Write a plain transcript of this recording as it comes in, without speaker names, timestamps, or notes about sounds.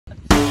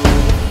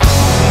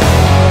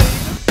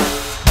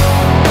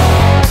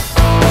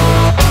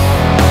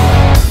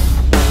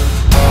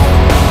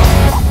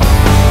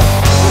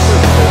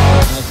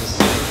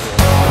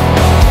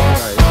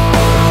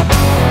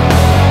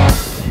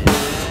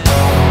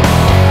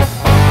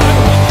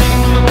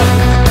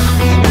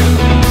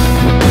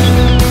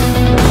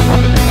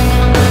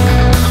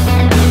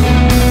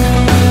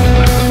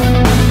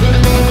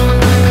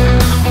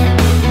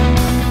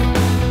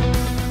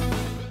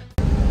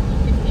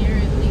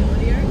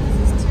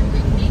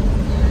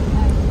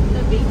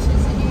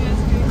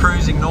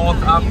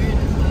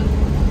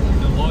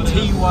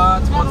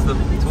Tiwa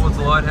towards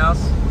the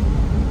lighthouse.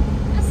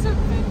 That's so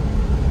good.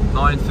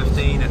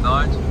 9:15 at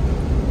night.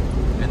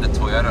 And the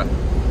Toyota.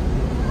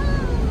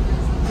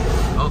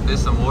 Oh,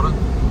 there's some water.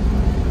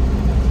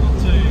 It's not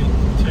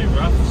too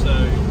rough, so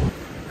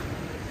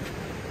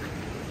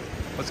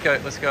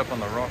Let's go up on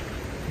the rock.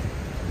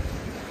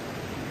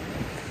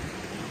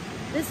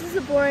 This is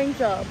a boring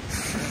job.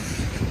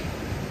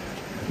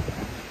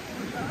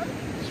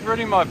 It's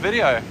ruining my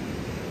video.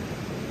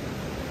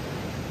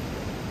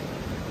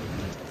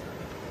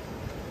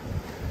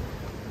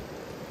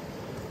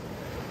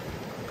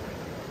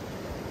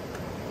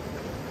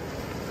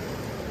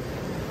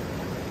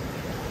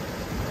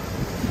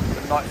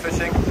 Night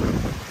fishing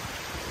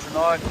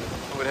tonight.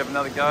 Thought we'd have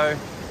another go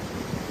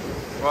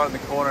right in the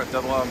corner at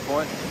Double Island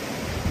Point.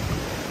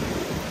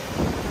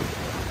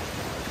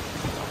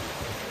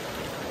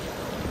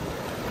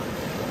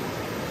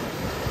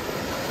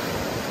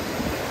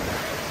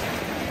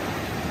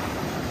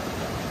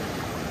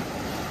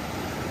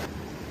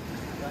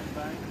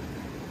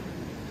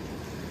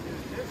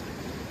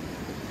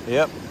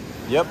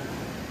 Yep.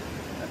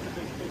 that's a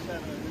big fish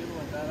out of the middle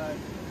of that,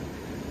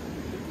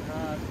 Hitting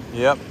hard.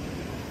 Yep.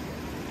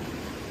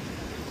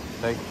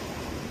 Take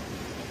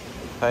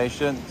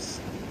patience.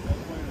 That's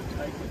when to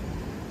take it.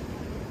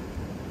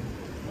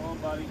 Come on,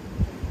 buddy.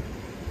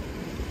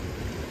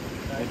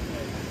 Take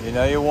it. You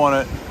know you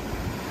want it.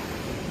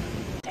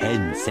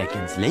 10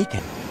 seconds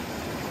later.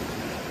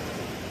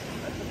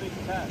 That's a big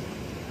cat.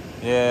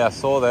 Yeah, I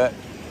saw that.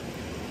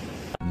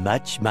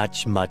 Much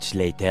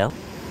later.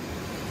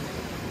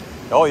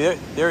 Oh yeah,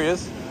 there he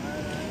is. No,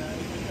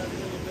 he's got a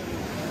little bit of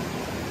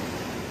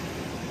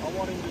I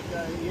want him to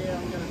go, yeah,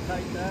 I'm going to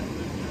take that.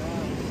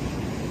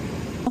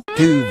 Right.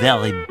 2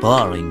 very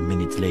boring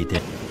minutes later.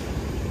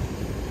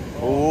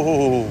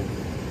 Oh,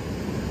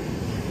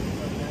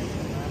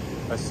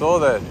 I saw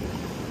that.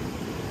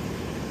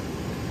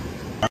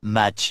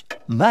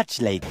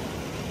 Much later.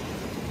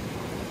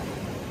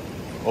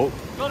 Oh,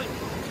 Got him.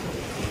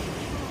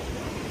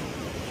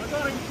 I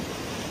got him.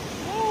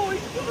 Oh,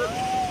 he's got it.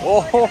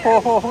 oh,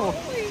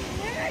 Holy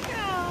mega!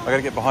 I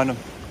gotta get behind him.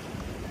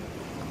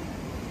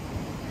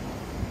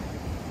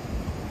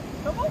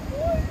 Come on,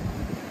 boy.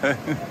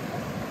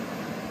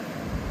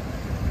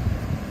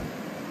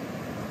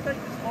 Take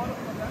this line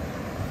off my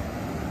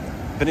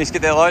back. Denise,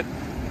 get that light.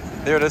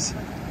 There it is.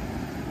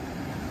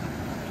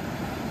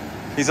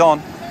 He's on.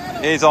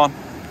 Yeah, he's on.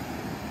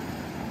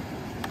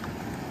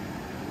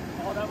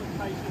 Oh, that was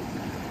patient.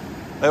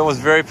 That was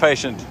very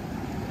patient.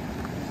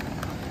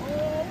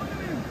 Oh, look at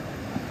him.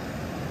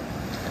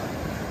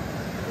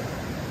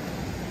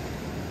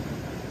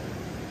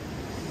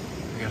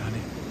 We got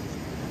honey.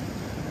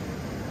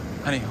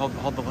 Honey,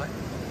 hold the light.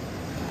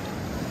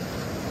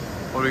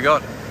 What do we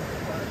got?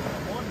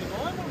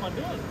 What am I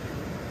doing?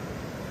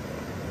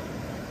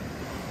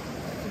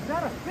 Is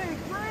that a big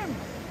brim?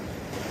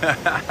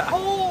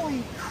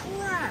 Holy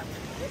crap!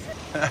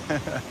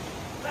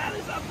 That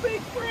is a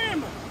big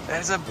brim!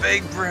 That is a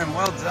big brim.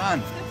 Well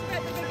done. That's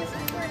about the biggest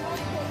brim I've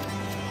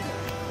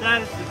caught.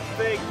 That is a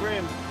big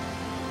brim.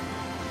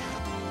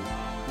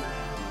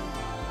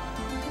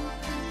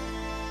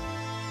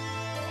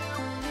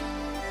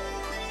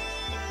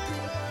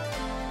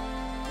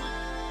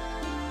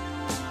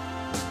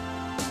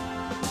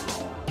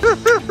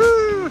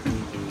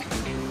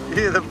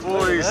 Yeah, the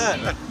boys.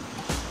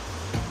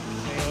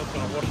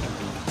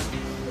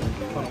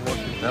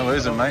 Don't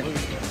lose him, mate.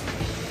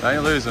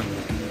 Don't lose him.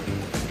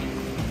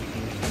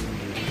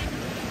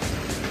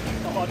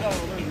 Oh, I don't want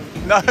to lose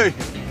it. No.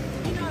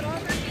 You know what I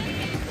reckon?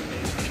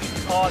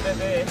 Oh, they're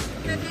there.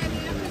 They're there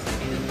now.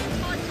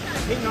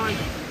 He knows.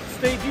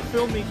 Steve, you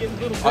filmed me getting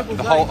little dribbles.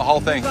 The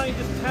whole thing. He's only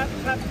just tap,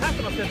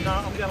 and I said, no,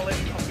 I'm going to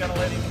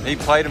let him. He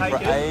played him take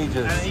for it, ages.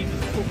 And he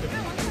just took it.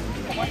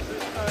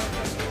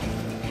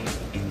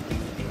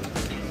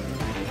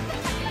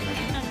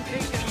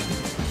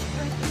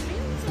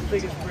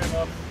 Biggest brim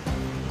up.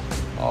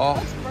 Oh,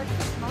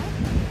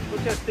 Look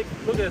how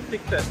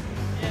thick that.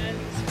 Yeah,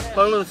 he's fat.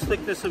 Look at the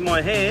thickness of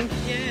my hand.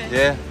 Yeah.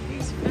 yeah.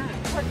 He's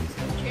fat. He's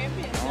the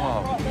champion.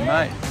 Oh, Right there.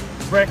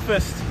 mate.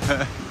 Breakfast.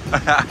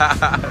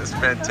 That's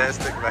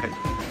fantastic, mate.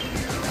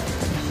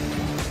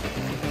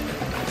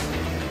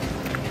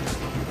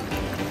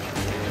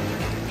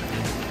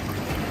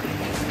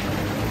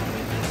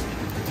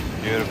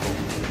 Beautiful.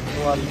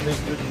 Bloody big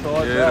good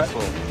size.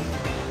 Beautiful.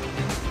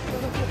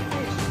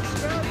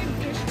 Australian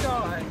fish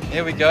guy.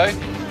 Here we go.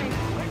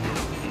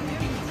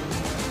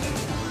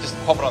 Just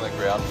pop it on the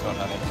ground for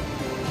honey.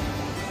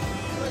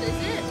 What is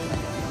it?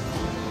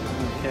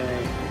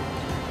 Okay.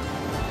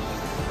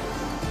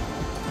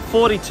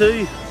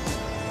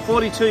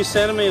 42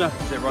 centimetre.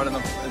 Is that right in the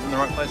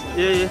right place?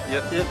 Yeah.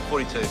 Yep.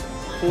 42.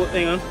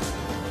 Hang on.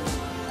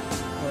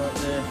 Right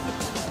there.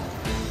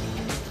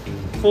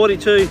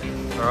 42.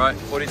 All right,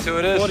 42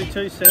 it is.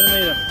 42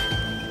 centimetre.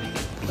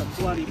 It's a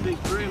bloody big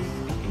brim.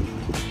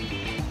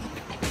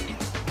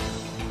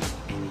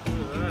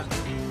 Look at that.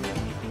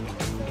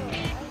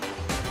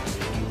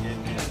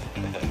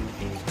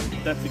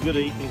 That's a good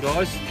eating,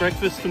 guys.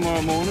 Breakfast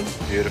tomorrow morning.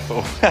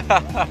 Beautiful.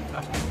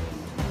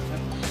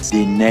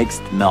 The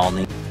next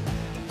morning.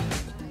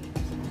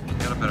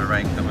 Got a bit of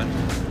rain coming.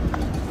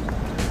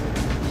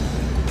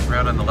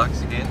 Round in the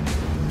Lux again.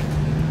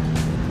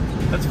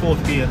 That's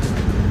fourth gear.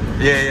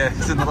 Yeah,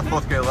 it's in the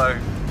fourth gear low.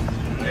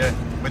 Yeah,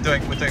 we're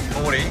doing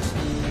 40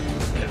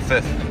 at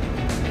fifth.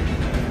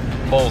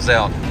 Balls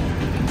out.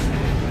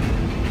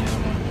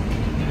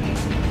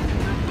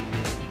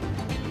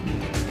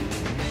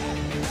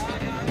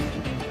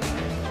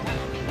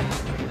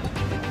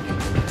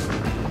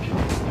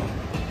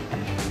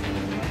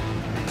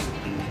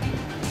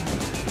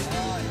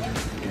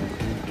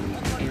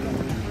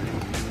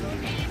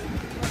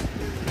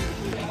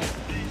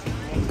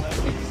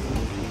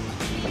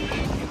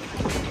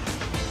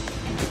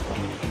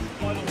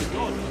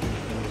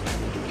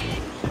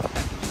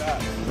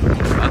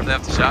 Aren't they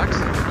after sharks?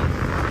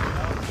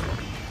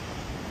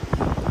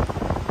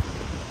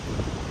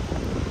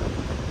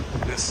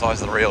 Look at the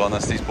size of the reel on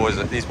this. These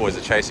boys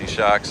are chasing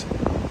sharks.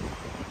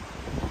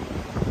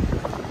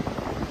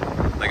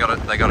 They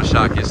got a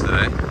shark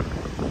yesterday.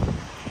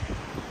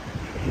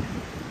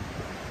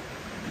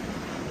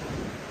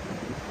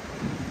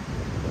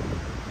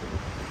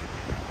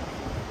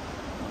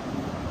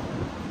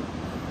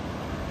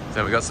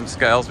 So we got some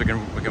scales. We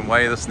can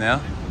weigh this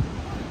now.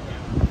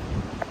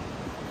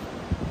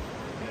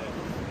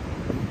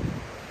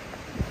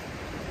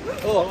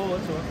 Oh,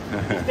 that's all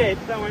right. He's dead.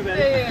 Don't worry about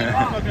it.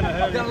 Yeah. I'm not going to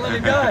hurt him. Gotta let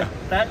him go.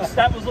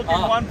 That was looking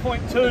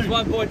 1.2. It's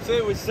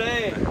 1.2 with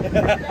sand.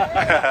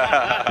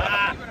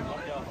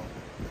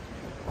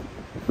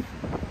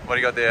 What do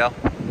you got there, Al?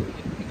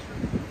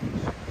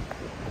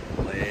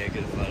 Yeah,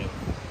 good photo.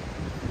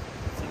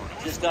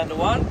 Just under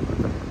one.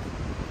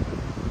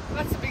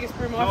 That's the biggest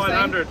broom I've seen.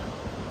 900.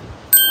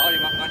 Hold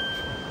him up, mate.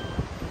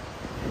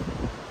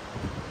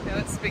 Yeah,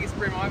 that's the biggest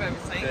broom I've ever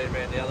seen. Turn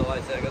around the other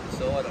way so I got the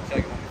side. I'll chuck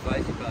him on my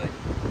face, you buddy.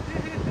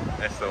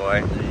 That's the way.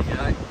 There you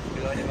go.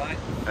 Good on you, mate.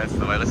 That's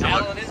the way. Let's have a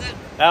Alan, look. is it?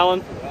 Alan.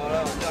 Right,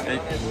 I'll chuck it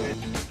on there for you.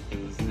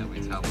 This is how we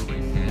tell what we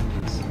can.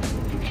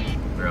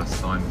 Where our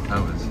sign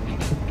covers.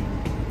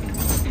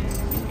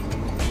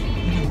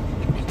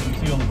 You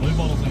see all the blue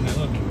bottles in there,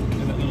 look.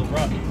 In that little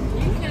rut.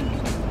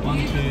 1,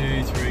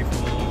 2, 3, 4,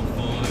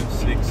 5,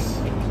 6.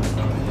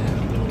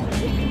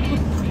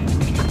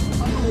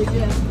 Oh,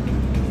 yeah.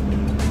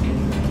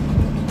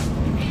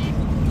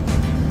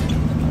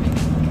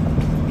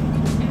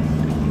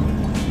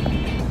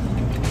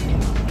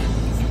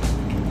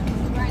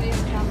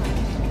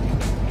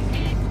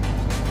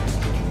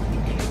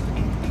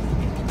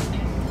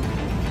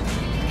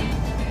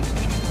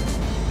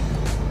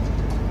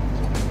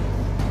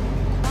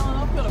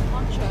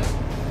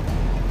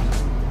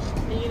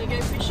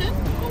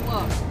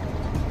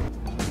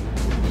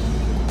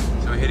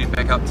 So we're heading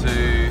back up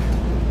to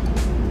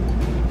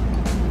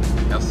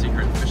our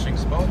secret fishing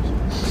spot.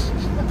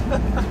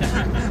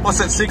 What's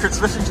that secret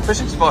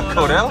fishing spot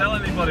called, Al? Don't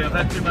tell anybody, I've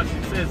had too much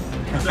success.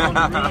 Don't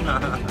want to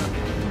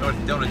ruin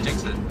it. Don't want to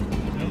jinx it.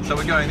 So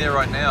we're going there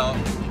right now,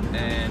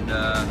 and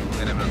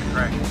we're going to have another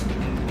crack.